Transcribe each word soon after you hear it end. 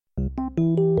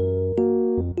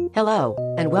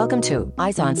Hello, and welcome to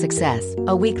Eyes on Success,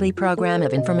 a weekly program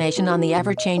of information on the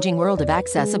ever-changing world of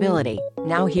accessibility.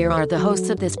 Now here are the hosts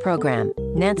of this program,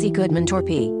 Nancy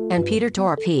Goodman-Torpey and Peter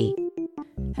Torpey.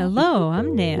 Hello,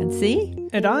 I'm Nancy.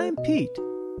 And I'm Pete.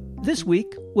 This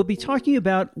week, we'll be talking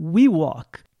about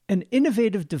WeWalk, an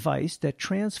innovative device that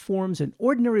transforms an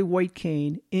ordinary white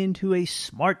cane into a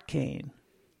smart cane.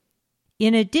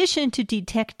 In addition to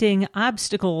detecting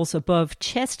obstacles above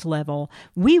chest level,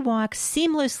 WeWalk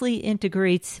seamlessly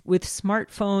integrates with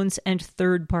smartphones and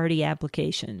third-party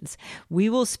applications. We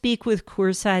will speak with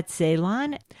Kursat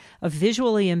Ceylan, a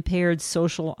visually impaired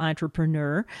social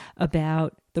entrepreneur,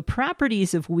 about the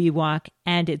properties of WeWalk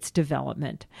and its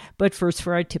development. But first,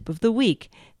 for our tip of the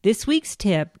week. This week's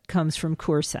tip comes from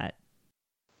Kursat.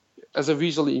 As a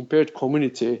visually impaired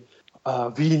community,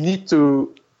 we need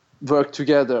to work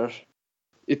together.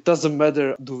 It doesn't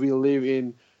matter do we live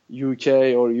in UK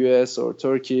or US or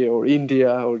Turkey or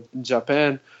India or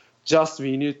Japan. Just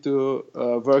we need to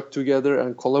work together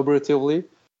and collaboratively.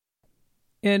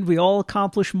 And we all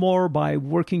accomplish more by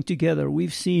working together.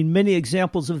 We've seen many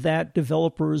examples of that,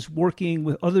 developers working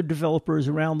with other developers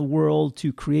around the world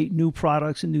to create new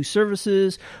products and new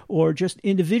services, or just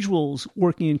individuals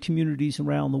working in communities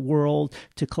around the world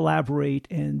to collaborate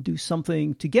and do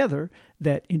something together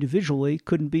that individually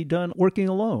couldn't be done working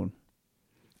alone.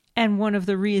 And one of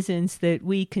the reasons that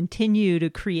we continue to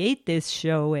create this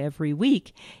show every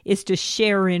week is to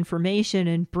share information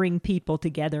and bring people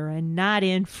together. And not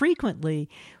infrequently,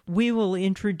 we will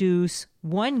introduce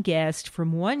one guest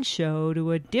from one show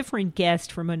to a different guest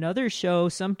from another show,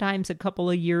 sometimes a couple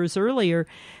of years earlier,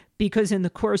 because in the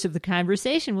course of the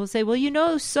conversation, we'll say, well, you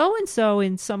know, so-and-so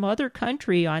in some other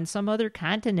country, on some other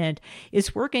continent,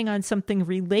 is working on something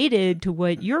related to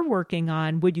what you're working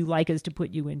on. Would you like us to put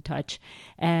you in touch?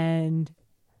 And,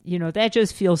 you know, that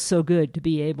just feels so good to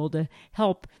be able to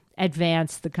help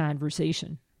advance the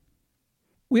conversation.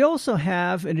 We also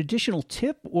have an additional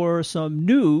tip or some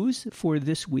news for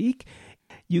this week.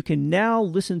 You can now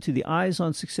listen to the Eyes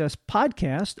on Success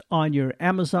podcast on your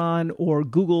Amazon or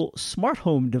Google smart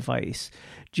home device.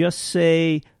 Just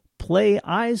say, play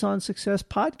Eyes on Success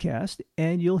podcast,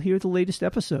 and you'll hear the latest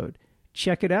episode.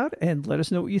 Check it out and let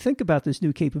us know what you think about this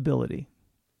new capability.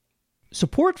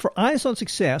 Support for Eyes on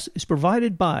Success is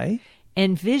provided by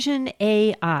Envision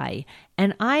AI,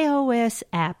 an iOS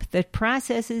app that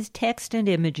processes text and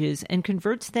images and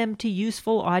converts them to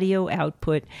useful audio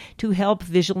output to help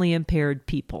visually impaired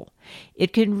people.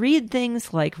 It can read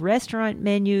things like restaurant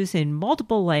menus in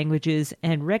multiple languages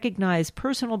and recognize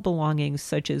personal belongings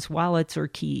such as wallets or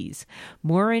keys.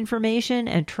 More information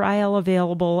and trial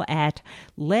available at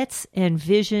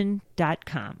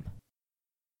letsenvision.com.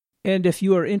 And if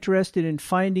you are interested in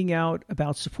finding out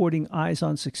about supporting Eyes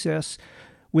on Success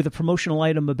with a promotional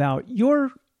item about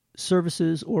your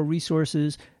services or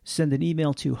resources, send an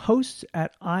email to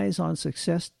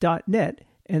hosts@eyesonsuccess.net,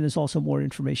 and there's also more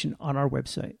information on our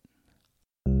website.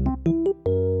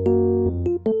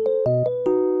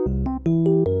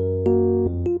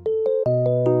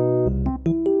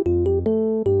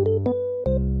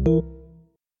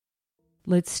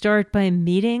 Let's start by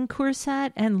meeting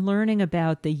Kursat and learning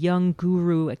about the Young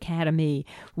Guru Academy,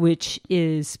 which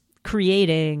is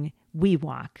creating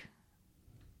WeWalk.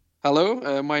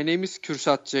 Hello, my name is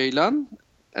Kursat Ceylan,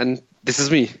 and this is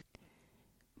me.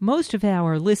 Most of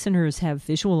our listeners have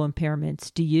visual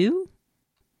impairments. Do you?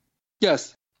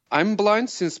 Yes, I'm blind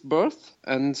since birth,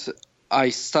 and I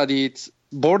studied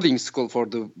boarding school for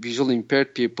the visually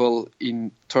impaired people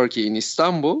in Turkey, in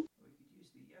Istanbul.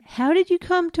 How did you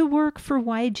come to work for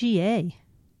YGA?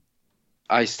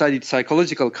 I studied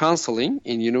psychological counseling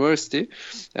in university,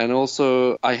 and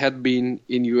also I had been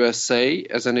in USA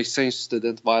as an exchange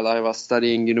student while I was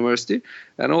studying university.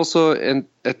 And also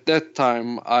at that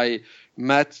time, I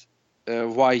met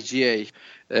YGA.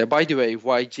 By the way,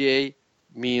 YGA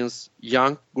means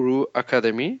Young Guru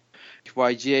Academy.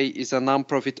 YGA is a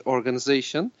non-profit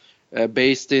organization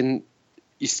based in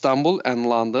Istanbul and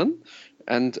London.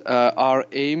 And our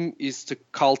aim is to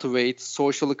cultivate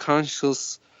socially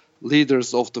conscious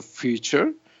leaders of the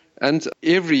future. And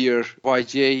every year,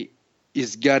 YGA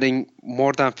is getting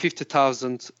more than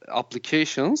 50,000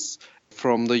 applications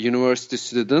from the university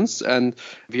students. And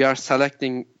we are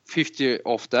selecting 50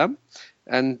 of them.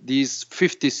 And these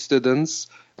 50 students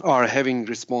are having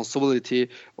responsibility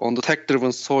on the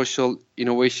tech-driven social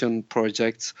innovation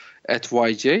projects at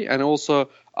YGA. And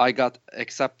also, I got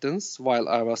acceptance while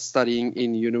I was studying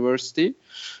in university.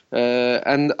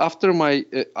 And after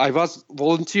I was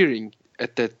volunteering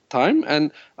at that time.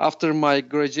 And after my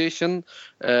graduation,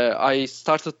 I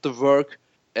started to work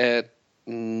at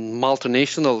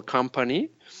multinational company.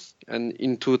 And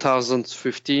in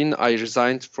 2015, I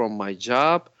resigned from my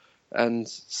job and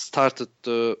started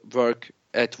to work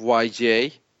at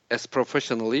YGA as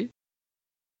professionally.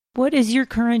 What is your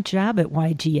current job at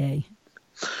YGA?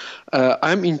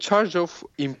 I'm in charge of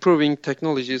improving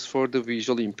technologies for the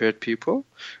visually impaired people,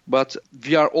 but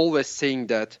we are always saying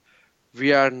that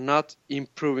we are not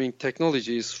improving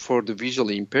technologies for the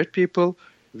visually impaired people.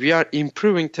 We are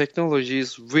improving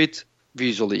technologies with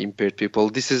visually impaired people.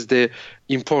 This is the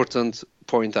important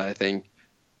point, I think.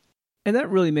 And that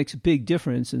really makes a big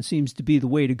difference and seems to be the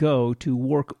way to go, to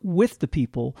work with the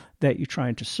people that you're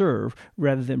trying to serve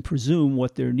rather than presume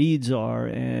what their needs are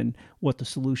and what the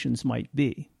solutions might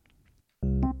be.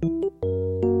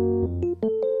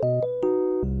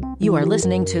 You are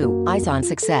listening to Eyes on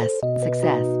Success.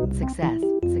 Success, success,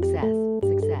 success,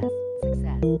 success,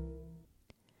 success.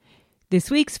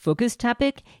 This week's focus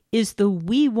topic is the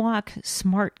WeWalk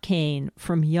Smart Cane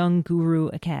from Young Guru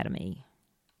Academy.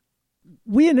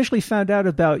 We initially found out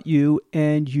about you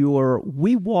and your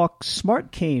WeWalk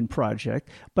Smart Cane project,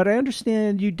 but I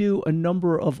understand you do a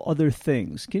number of other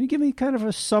things. Can you give me kind of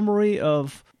a summary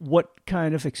of what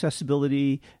kind of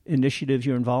accessibility initiatives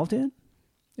you're involved in?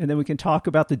 And then we can talk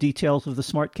about the details of the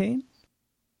Smart Cane.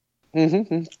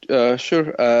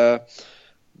 Sure.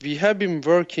 We have been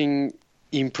working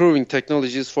improving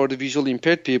technologies for the visually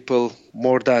impaired people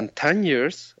more than 10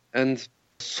 years. And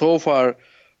so far,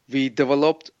 we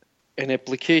developed an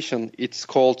application. It's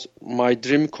called My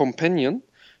Dream Companion.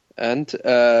 And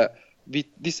with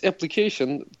this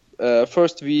application,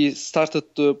 first we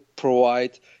started to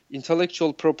provide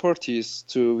intellectual properties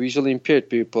to visually impaired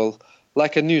people,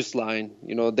 like a newsline.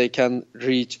 You know, they can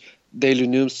read daily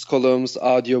news columns,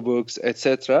 audiobooks,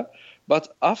 etc.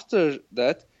 But after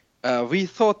that, we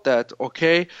thought that,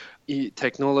 okay,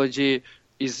 technology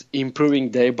is improving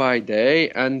day by day,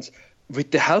 and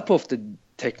with the help of the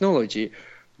technology,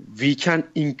 we can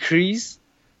increase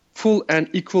full and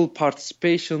equal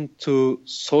participation to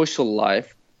social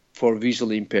life for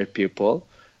visually impaired people.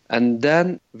 And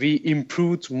then we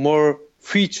improved more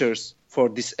features for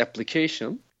this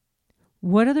application.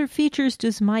 What other features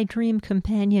does My Dream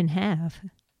Companion have?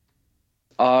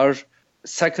 Our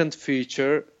second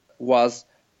feature was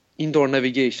indoor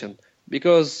navigation,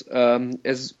 because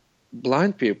as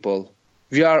blind people,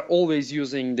 we are always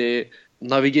using the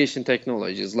navigation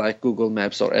technologies like Google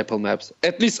Maps or Apple Maps.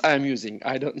 At least I'm using.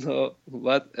 I don't know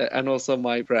what, and also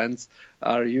my friends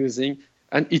are using,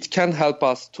 and it can help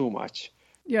us too much.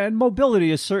 Yeah, and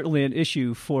mobility is certainly an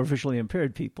issue for visually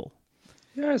impaired people.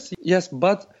 Yes,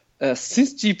 but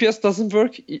since GPS doesn't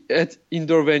work at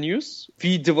indoor venues,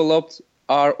 we developed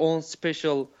our own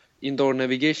special indoor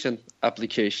navigation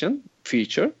application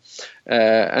feature,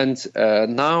 and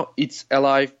now it's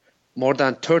alive more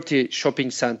than 30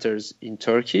 shopping centers in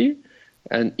Turkey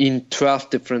and in 12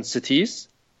 different cities.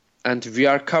 And we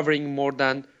are covering more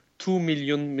than 2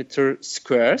 million meter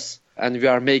squares, and we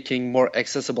are making more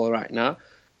accessible right now.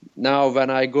 Now, when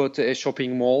I go to a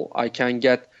shopping mall, I can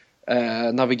get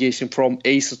navigation from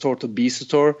A store to B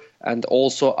store, and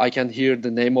also I can hear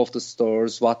the name of the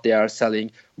stores, what they are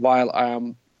selling, while I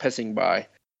am passing by.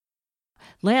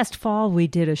 Last fall, we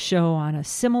did a show on a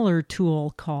similar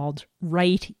tool called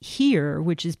Right Here,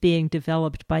 which is being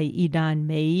developed by Idan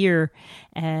Meir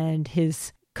and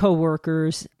his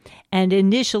co-workers, and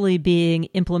initially being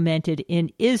implemented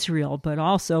in Israel, but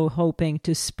also hoping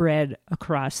to spread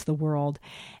across the world.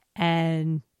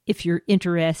 And if you're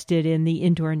interested in the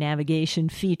indoor navigation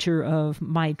feature of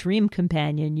My Dream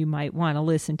Companion, you might want to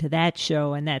listen to that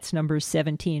show, and that's number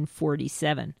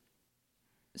 1747.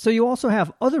 So you also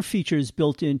have other features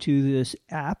built into this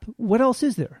app. What else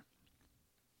is there?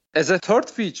 As a third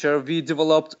feature, we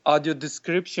developed audio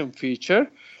description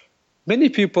feature. Many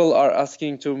people are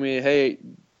asking to me, hey,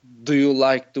 do you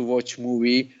like to watch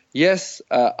movie? Yes,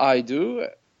 I do.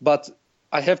 But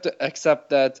I have to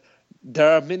accept that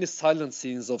there are many silent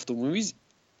scenes of the movies.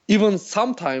 Even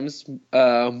sometimes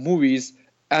movies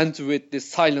end with the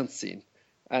silent scene.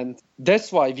 And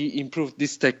that's why we improved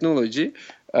this technology.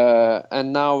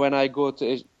 And now when I go to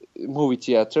a movie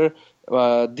theater,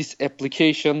 this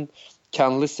application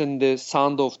can listen the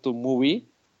sound of the movie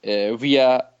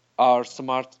via our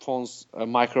smartphone's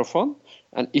microphone,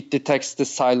 and it detects the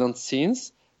silent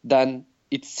scenes. Then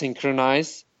it's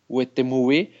synchronized with the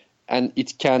movie, and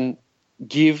it can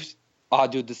give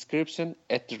audio description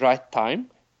at the right time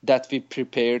that we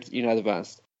prepared in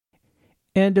advance.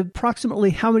 And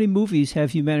approximately how many movies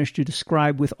have you managed to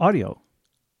describe with audio?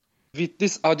 With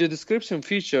this audio description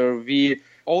feature, we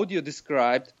audio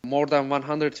described more than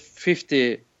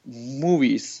 150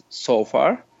 movies so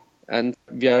far, and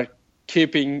we are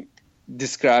keeping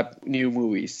describe new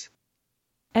movies.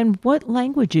 And what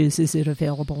languages is it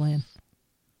available in?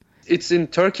 It's in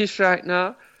Turkish right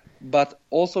now, but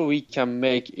also we can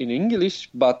make in English,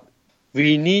 but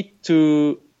we need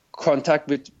to contact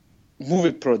with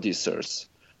movie producers.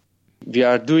 We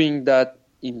are doing that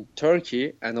in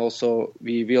Turkey, and also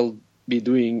we will be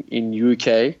doing in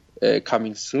UK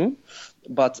coming soon.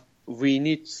 But we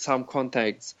need some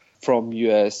contacts from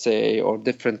USA or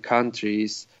different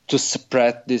countries to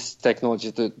spread this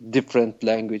technology to different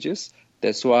languages.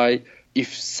 That's why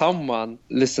if someone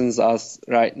listens us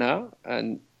right now,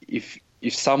 and if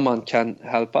someone can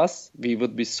help us, we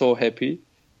would be so happy.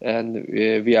 And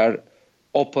we are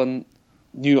open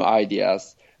new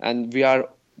ideas, and we are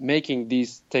making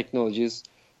these technologies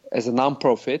as a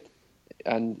non-profit,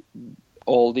 and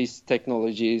all these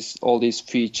technologies, all these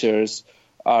features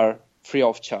are free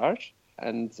of charge.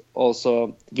 And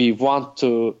also we want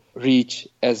to reach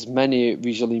as many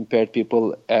visually impaired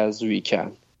people as we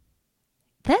can.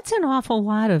 That's an awful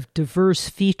lot of diverse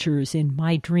features in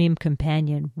My Dream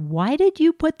Companion. Why did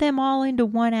you put them all into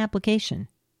one application?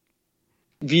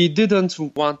 We didn't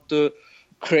want to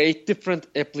create different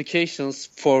applications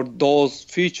for those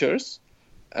features.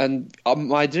 And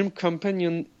My Dream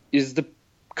Companion is the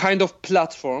kind of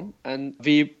platform, and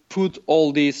we put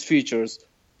all these features,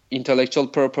 intellectual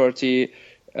property,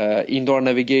 indoor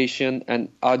navigation, and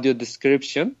audio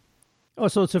description. Oh,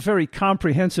 so it's a very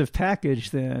comprehensive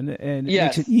package then, and it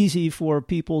Yes. makes it easy for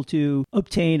people to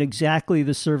obtain exactly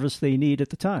the service they need at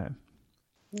the time.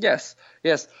 Yes.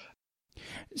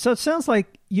 So it sounds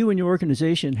like you and your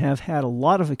organization have had a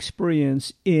lot of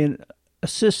experience in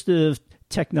assistive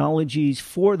technologies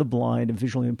for the blind and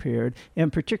visually impaired,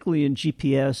 and particularly in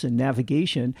GPS and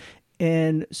navigation.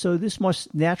 And so this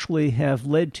must naturally have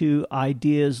led to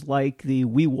ideas like the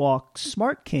WeWalk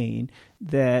Smart Cane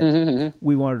that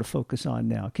we wanted to focus on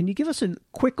now. Can you give us a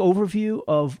quick overview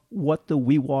of what the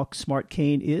WeWalk Smart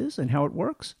Cane is and how it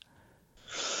works?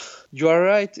 You are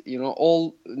right.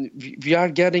 We are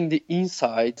getting the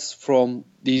insights from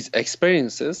these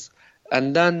experiences.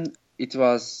 And then it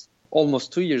was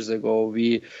almost 2 years ago,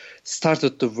 we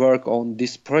started to work on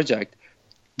this project.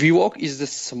 WeWalk is the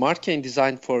smart cane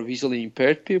designed for visually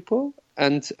impaired people,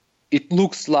 and it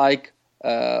looks like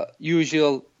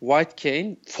usual white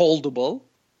cane, foldable,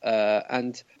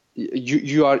 and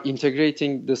you are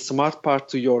integrating the smart part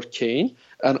to your cane.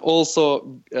 And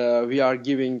also we are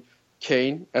giving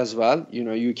cane as well.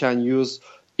 You can use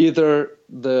either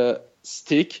the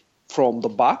stick from the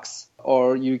box,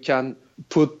 or you can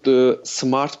put the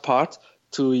smart part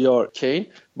to your cane,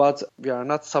 but we are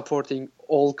not supporting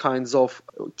all kinds of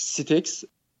sticks.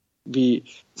 We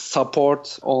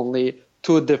support only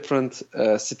 2 different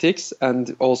sticks,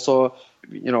 and also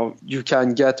you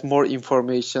can get more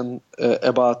information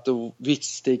about which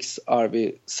sticks are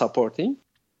we supporting.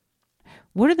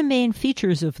 What are the main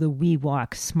features of the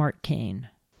WeWalk Smart Cane?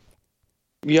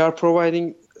 We are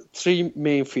providing 3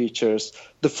 main features.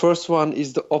 The first one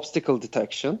is the obstacle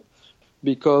detection,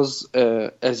 because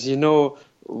as you know,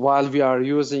 while we are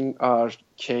using our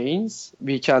canes,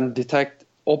 we can detect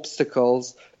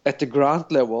obstacles at the ground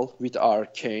level with our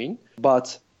cane,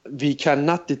 but we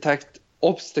cannot detect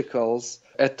obstacles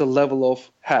at the level of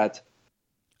head.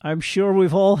 I'm sure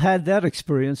we've all had that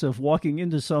experience of walking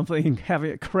into something and having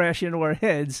it crash into our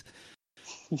heads.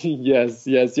 Yes,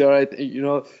 you're right.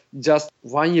 Just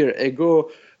 1 year ago,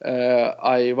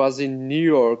 I was in New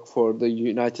York for the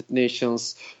United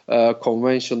Nations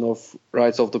Convention of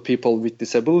Rights of the People with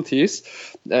Disabilities,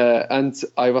 and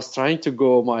I was trying to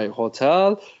go my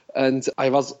hotel, and I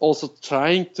was also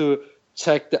trying to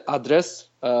check the address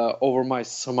over my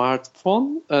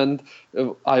smartphone, and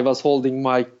I was holding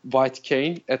my white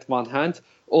cane at one hand.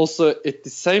 Also, at the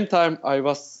same time, I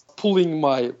was pulling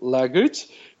my luggage.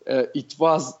 It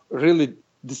was really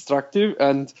destructive,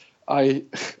 and I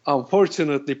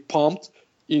unfortunately bumped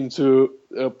into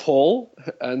a pole,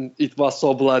 and it was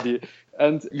so bloody.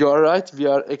 And you're right, we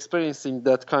are experiencing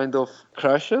that kind of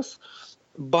crashes,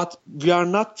 but we are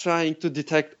not trying to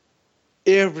detect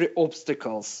every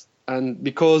obstacles. And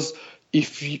because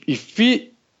if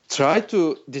we try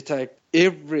to detect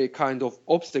every kind of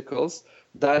obstacles,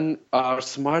 then our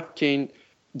smart cane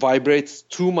vibrates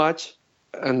too much,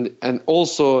 and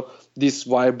also these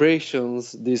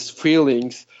vibrations, these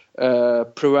feelings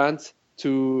prevent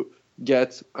to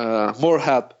get more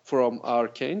help from our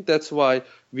cane. That's why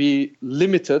we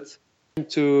limited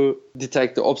to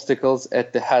detect the obstacles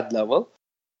at the head level.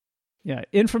 Yeah,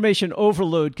 information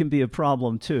overload can be a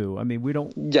problem too. I mean,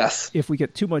 Yes. If we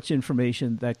get too much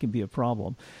information, that can be a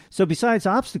problem. So besides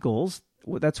obstacles,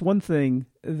 that's one thing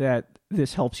that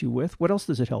this helps you with. What else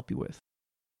does it help you with?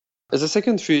 As a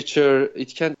second feature,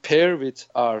 it can pair with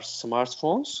our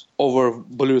smartphones over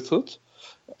Bluetooth.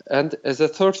 And as a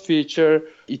third feature,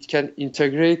 it can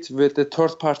integrate with the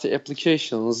third-party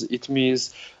applications. It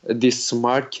means this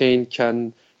smart cane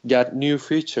can get new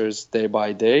features day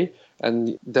by day,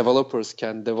 and developers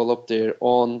can develop their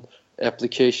own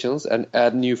applications and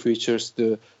add new features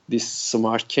to this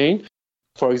smart cane.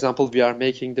 For example, we are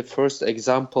making the first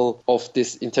example of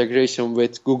this integration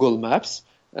with Google Maps,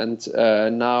 and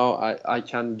now I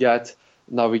can get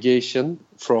navigation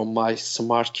from my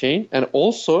smart cane, and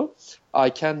also I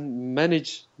can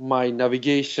manage my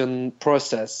navigation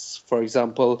process. For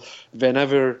example,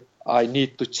 whenever I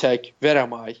need to check where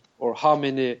am I or how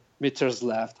many meters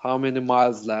left, how many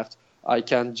miles left, I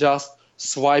can just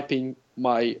swiping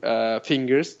my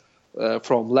fingers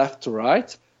from left to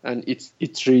right, and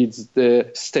it reads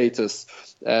the status.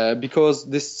 Because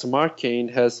this smart cane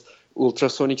has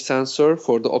ultrasonic sensor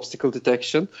for the obstacle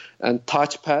detection and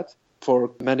touchpad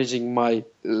for managing my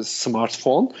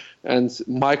smartphone and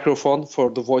microphone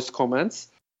for the voice commands.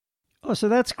 Oh, so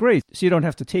that's great. So you don't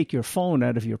have to take your phone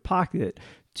out of your pocket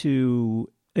to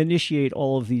initiate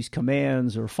all of these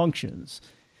commands or functions.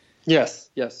 Yes.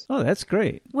 Oh, that's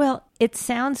great. Well, it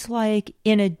sounds like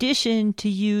in addition to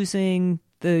using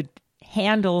the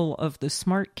handle of the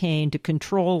smart cane to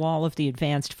control all of the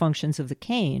advanced functions of the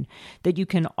cane, that you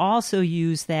can also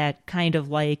use that kind of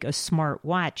like a smart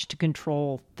watch to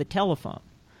control the telephone.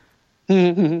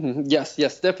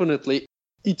 Yes, definitely.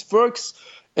 It works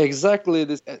exactly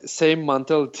the same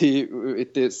mentality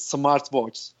with the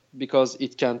smartwatch, because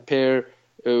it can pair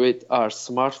with our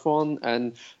smartphone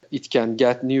and it can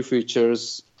get new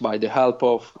features by the help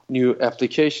of new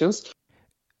applications.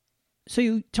 So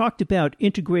you talked about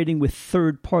integrating with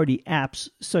third-party apps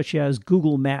such as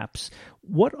Google Maps.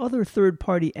 What other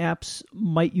third-party apps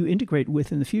might you integrate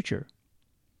with in the future?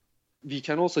 We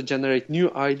can also generate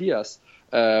new ideas.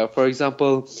 For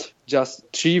example, just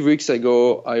 3 weeks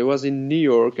ago, I was in New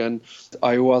York and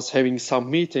I was having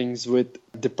some meetings with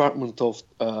Department of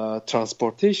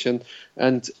Transportation,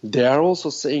 and they are also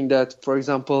saying that, for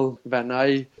example, when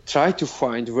I try to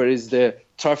find where is the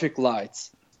traffic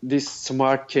lights, this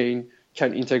smart cane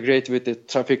can integrate with the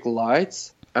traffic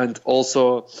lights, and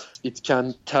also it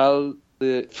can tell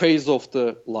the phase of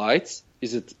the lights.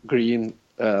 Is it green,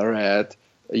 red,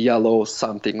 yellow,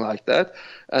 something like that.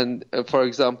 And for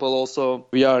example, also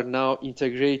we are now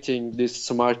integrating this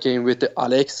smart cane with the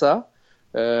Alexa,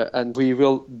 and we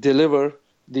will deliver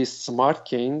these smart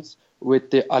canes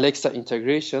with the Alexa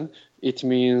integration. It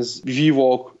means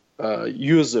VWalk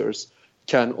users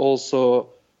can also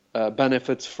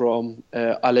benefit from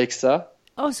Alexa.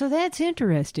 Oh, so that's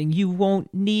interesting. You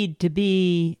won't need to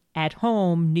be at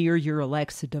home near your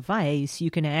Alexa device.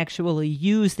 You can actually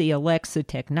use the Alexa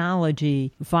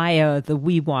technology via the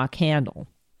WeWalk handle.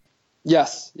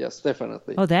 Yes,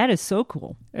 definitely. Oh, that is so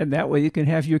cool. And that way you can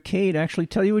have your cane actually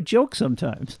tell you a joke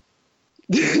sometimes.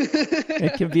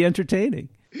 It can be entertaining.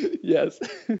 Yes.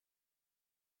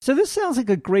 So this sounds like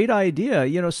a great idea.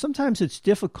 You know, sometimes it's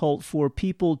difficult for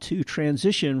people to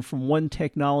transition from one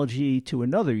technology to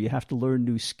another. You have to learn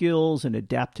new skills and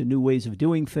adapt to new ways of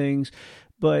doing things.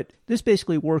 But this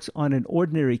basically works on an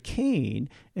ordinary cane,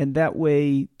 and that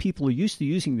way people are used to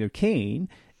using their cane,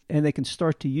 and they can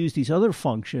start to use these other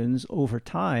functions over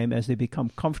time as they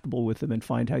become comfortable with them and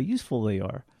find how useful they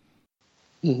are.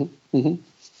 Mm-hmm. Mm-hmm.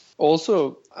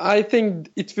 Also, I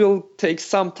think it will take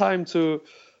some time to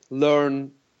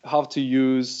learn how to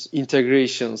use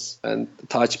integrations and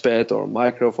touchpad or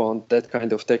microphone, that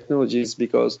kind of technologies,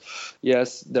 because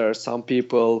yes, there are some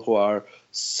people who are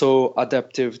so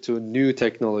adaptive to new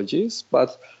technologies,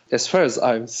 but as far as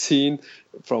I've seen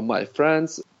from my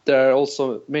friends, there are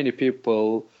also many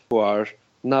people who are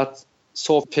not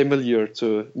so familiar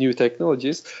to new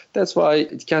technologies. That's why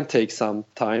it can take some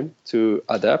time to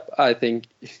adapt. I think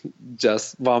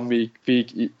just 1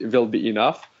 week will be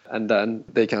enough, and then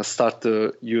they can start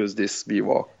to use this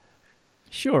VWalk.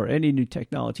 Sure, any new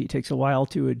technology takes a while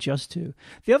to adjust to.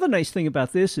 The other nice thing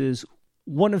about this is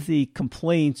one of the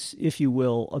complaints, if you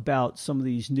will, about some of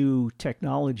these new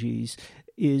technologies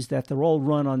is that they're all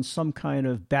run on some kind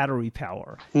of battery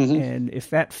power. Mm-hmm. And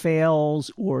if that fails,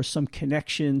 or some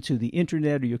connection to the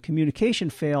internet or your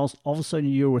communication fails, all of a sudden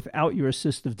you're without your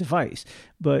assistive device.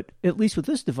 But at least with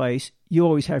this device, you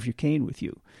always have your cane with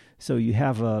you. So you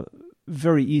have a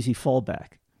very easy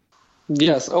fallback.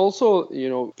 Yes. Also,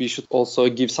 we should also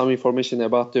give some information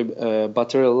about the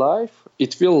battery life.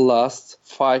 It will last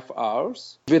 5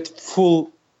 hours with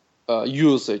full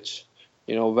usage.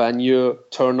 When you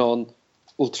turn on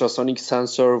ultrasonic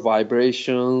sensor,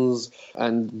 vibrations,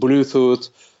 and Bluetooth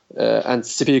and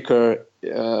speaker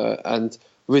and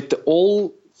with the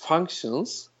all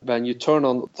functions, when you turn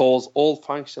on those all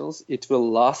functions, it will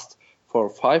last for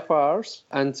 5 hours.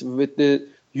 And with the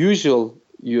usual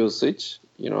usage,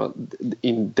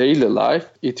 in daily life,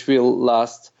 it will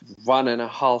last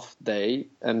 1.5 days,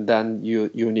 and then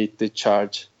you need to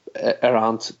charge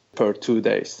around per 2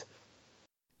 days.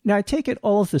 Now, I take it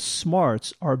all of the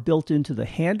smarts are built into the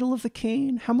handle of the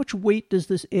cane. How much weight does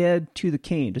this add to the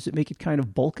cane? Does it make it kind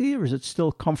of bulky, or is it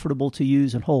still comfortable to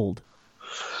use and hold?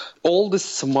 All the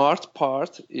smart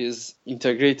part is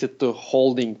integrated to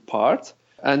holding part,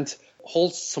 and whole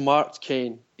smart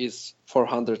cane is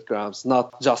 400 grams,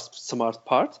 not just smart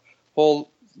part.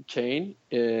 Whole cane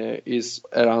is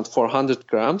around 400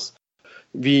 grams.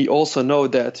 We also know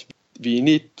that we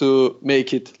need to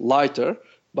make it lighter,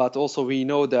 but also we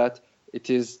know that it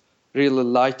is really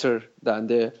lighter than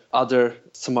the other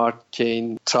smart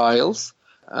cane trials,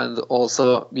 and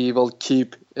also we will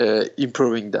keep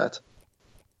improving that.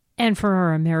 And for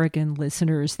our American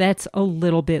listeners, that's a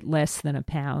little bit less than a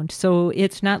pound. So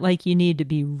it's not like you need to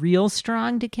be real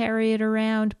strong to carry it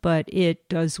around, but it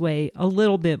does weigh a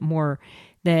little bit more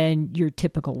than your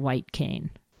typical white cane.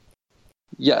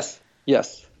 Yes, you're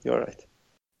right.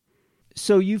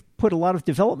 So you've put a lot of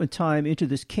development time into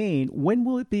this cane. When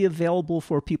will it be available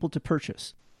for people to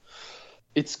purchase?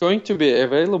 It's going to be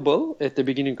available at the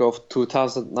beginning of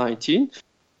 2019.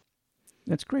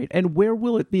 That's great. And where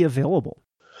will it be available?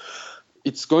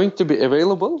 It's going to be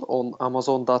available on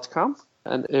Amazon.com,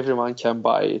 and everyone can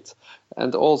buy it.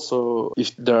 And also,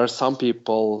 if there are some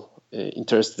people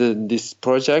interested in this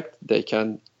project, they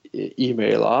can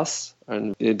email us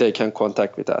and they can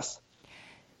contact with us.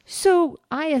 So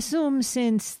I assume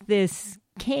since this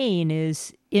cane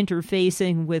is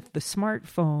interfacing with the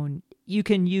smartphone, you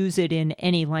can use it in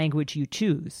any language you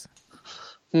choose.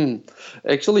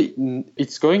 Actually,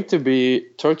 it's going to be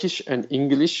Turkish and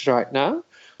English right now,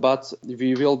 but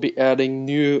we will be adding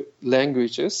new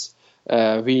languages.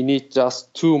 We need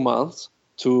just 2 months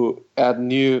to add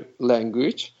new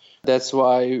language. That's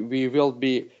why we will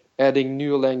be adding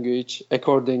new language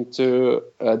according to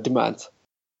demand.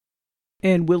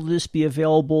 And will this be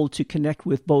available to connect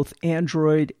with both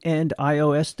Android and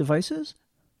iOS devices?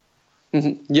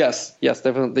 Mm-hmm. Yes,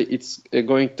 definitely. It's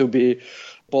going to be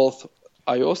both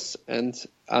iOS and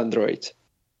Android.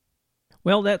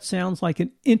 Well, that sounds like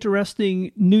an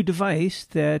interesting new device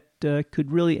that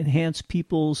could really enhance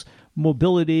people's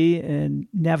mobility and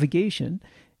navigation.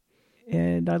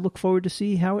 And I look forward to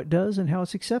see how it does and how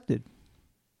it's accepted.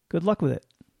 Good luck with it.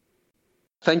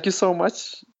 Thank you so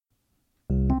much.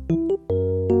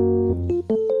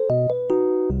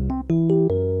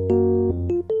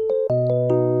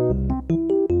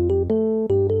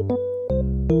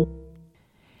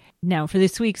 Now, for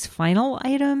this week's final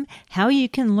item, how you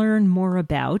can learn more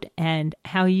about and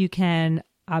how you can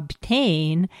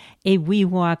obtain a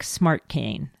WeWalk Smart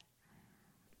Cane.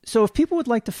 So if people would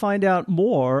like to find out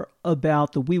more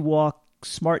about the WeWalk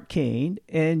Smart Cane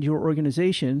and your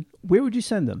organization, where would you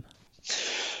send them?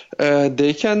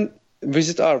 They can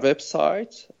visit our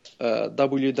website,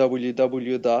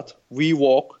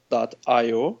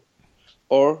 www.wewalk.io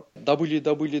or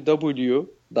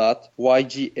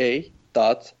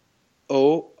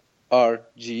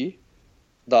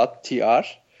www.yga.org.tr,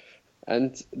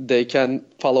 and they can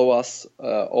follow us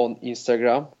on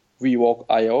Instagram,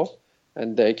 WeWalk.io,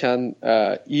 and they can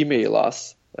email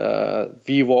us,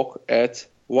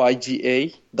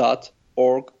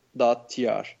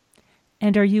 wewalk@yga.org.tr.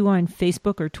 And are you on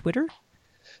Facebook or Twitter?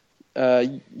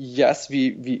 Yes,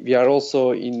 we are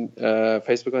also in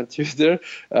Facebook and Twitter,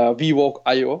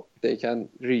 WeWalk.io. They can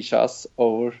reach us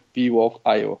over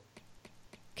WeWalk.io.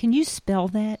 Can you spell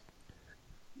that?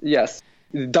 Yes,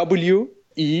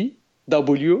 WeWalk.io.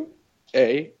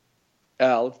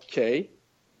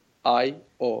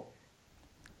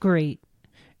 Great.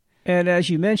 And as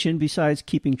you mentioned, besides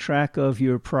keeping track of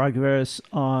your progress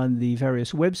on the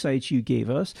various websites you gave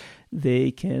us, they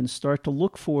can start to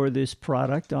look for this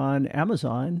product on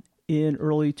Amazon in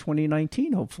early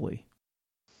 2019, hopefully.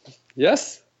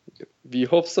 Yes, we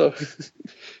hope so.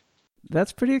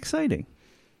 That's pretty exciting.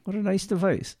 What a nice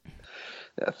device.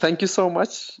 Thank you so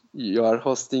much. You are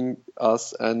hosting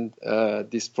us and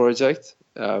this project.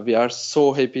 We are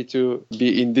so happy to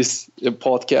be in this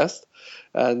podcast.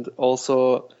 And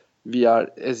also, we are,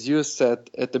 as you said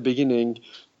at the beginning,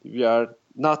 we are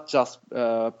not just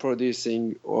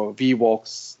producing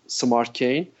WeWalk's Smart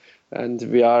Cane, and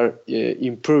we are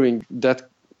improving that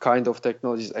kind of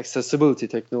technologies, accessibility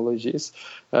technologies.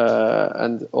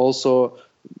 And also,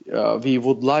 we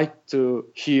would like to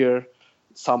hear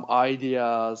some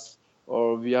ideas,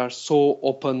 or we are so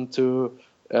open to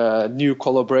new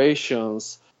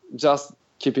collaborations, just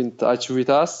keep in touch with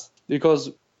us,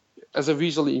 because as a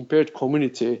visually impaired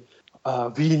community,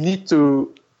 we need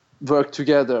to work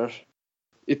together.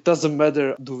 It doesn't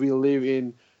matter do we live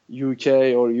in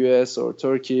UK or US or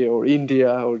Turkey or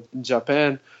India or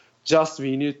Japan, just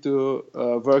we need to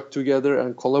work together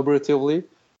and collaboratively.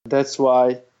 That's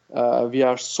why we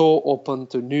are so open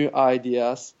to new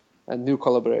ideas and new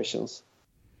collaborations.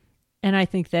 And I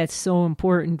think that's so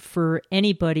important for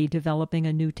anybody developing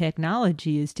a new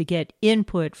technology, is to get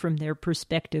input from their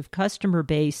prospective customer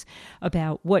base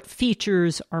about what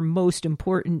features are most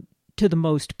important to the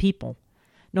most people,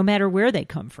 no matter where they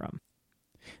come from.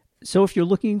 So if you're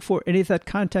looking for any of that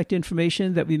contact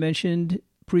information that we mentioned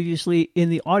previously in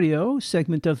the audio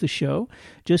segment of the show,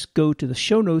 just go to the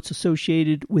show notes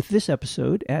associated with this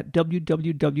episode at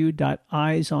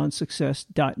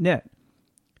www.eyesonsuccess.net.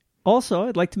 Also,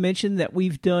 I'd like to mention that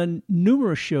we've done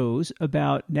numerous shows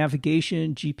about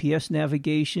navigation, GPS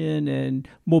navigation, and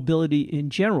mobility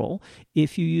in general.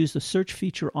 If you use the search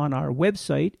feature on our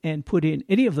website and put in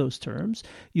any of those terms,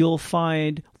 you'll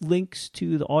find links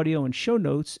to the audio and show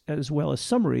notes, as well as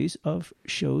summaries of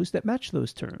shows that match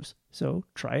those terms. So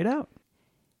try it out.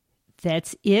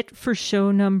 That's it for show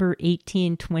number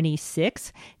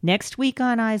 1826. Next week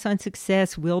on Eyes on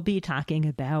Success, we'll be talking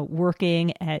about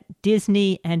working at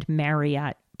Disney and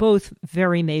Marriott, both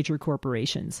very major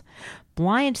corporations.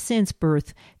 Blind since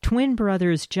birth, twin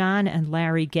brothers John and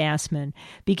Larry Gassman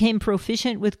became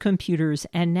proficient with computers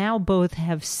and now both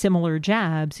have similar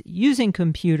jobs using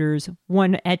computers,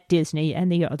 one at Disney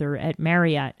and the other at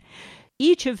Marriott.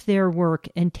 Each of their work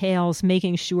entails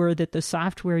making sure that the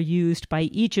software used by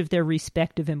each of their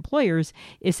respective employers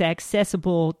is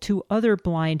accessible to other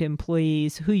blind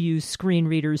employees who use screen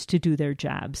readers to do their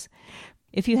jobs.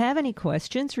 If you have any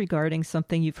questions regarding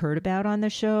something you've heard about on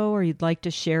the show, or you'd like to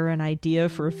share an idea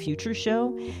for a future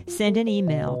show, send an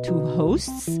email to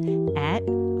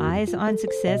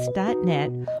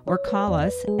hosts@eyesonsuccess.net or call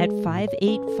us at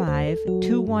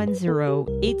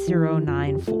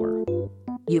 585-210-8094.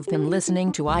 You've been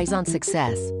listening to Eyes on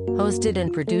Success, hosted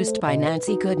and produced by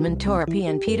Nancy Goodman Torpy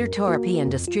and Peter Torpy and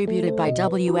distributed by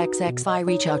WXXI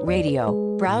Reach Out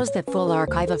Radio. Browse the full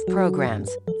archive of programs,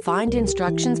 find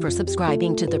instructions for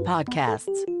subscribing to the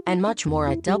podcasts, and much more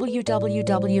at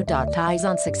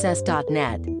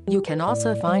www.eyesonsuccess.net. You can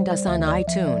also find us on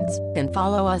iTunes and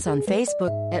follow us on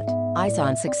Facebook at Eyes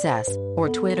on Success or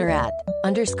Twitter at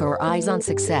 _Eyes on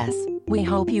Success. We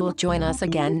hope you will join us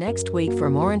again next week for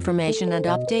more information and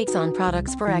updates on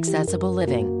products for accessible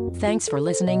living. Thanks for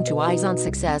listening to Eyes on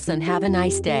Success and have a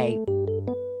nice day.